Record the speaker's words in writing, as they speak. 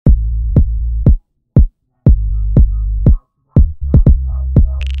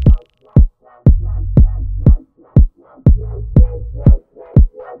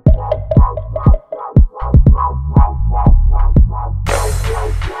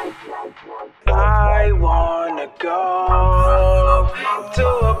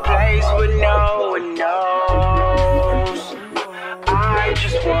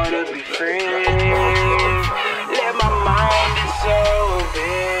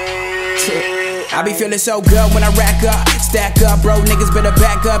I be feeling so good when I rack up, stack up, bro, niggas better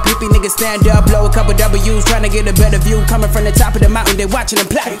back up. Hippie niggas stand up, blow a couple W's, trying to get a better view. Coming from the top of the mountain, they watching them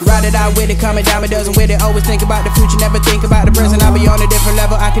play. Ride it out with it, coming down a dozen with it. Always think about the future, never think about the present. I'll be on a different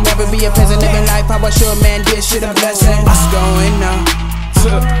level, I can never be a peasant. Living life how I should, man, this shit a blessing. What's going on?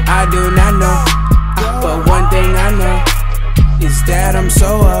 I do not know, but one thing I know is that I'm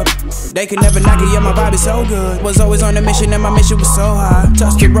so up. They could never knock it, yeah, my vibe is so good. Was always on a mission and my mission was so high.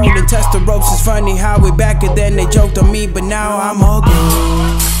 Touch the road and touch the ropes. It's funny how we back and then they joked on me, but now I'm all good.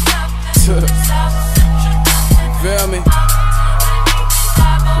 Feel me?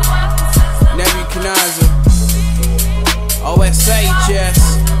 Nebu Kiniza, OSHS,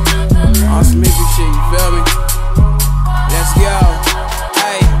 on some hippie shit, you feel me? Let's go.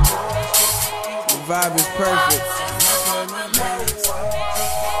 Hey, the vibe is perfect.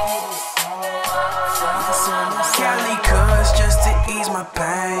 Cali cuz just to ease my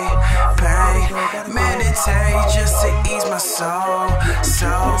pain. Meditate just to ease my soul.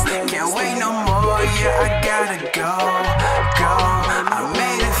 Can't wait no more, yeah, I gotta go. I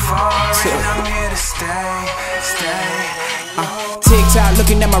made it far and I'm here to stay. TikTok,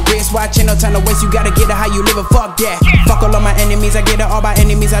 looking at my wrist, watching, no time to waste. You gotta get it how you living, fuck that. Fuck all of my enemies, I get it all by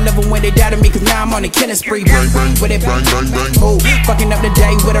enemies. I love them when they die to me, cause now I'm on a killing spree. With it, ooh, fucking up the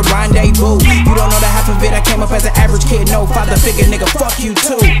day with a rendezvous. You don't know the half of it, I came up as an average kid, no father figure, nigga, fuck you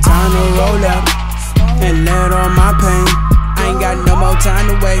too. Time to roll up and let all my pain. I ain't got no more time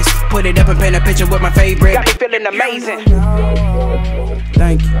to waste. Put it up and paint a picture with my favorite. Got me feeling amazing.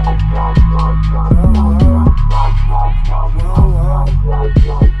 Thank you.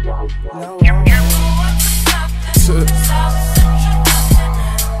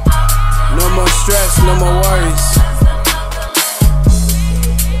 No more stress, no more worries.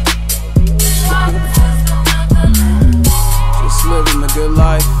 Just living a good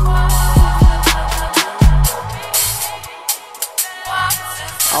life.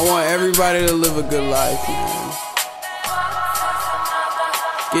 I want everybody to live a good life, man.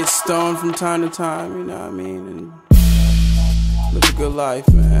 Get stoned from time to time, you know what I mean? And live a good life,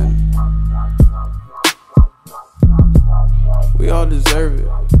 man. We all deserve it.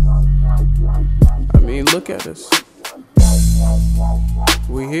 I mean, look at us.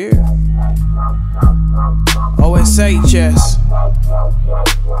 We here. OSHS.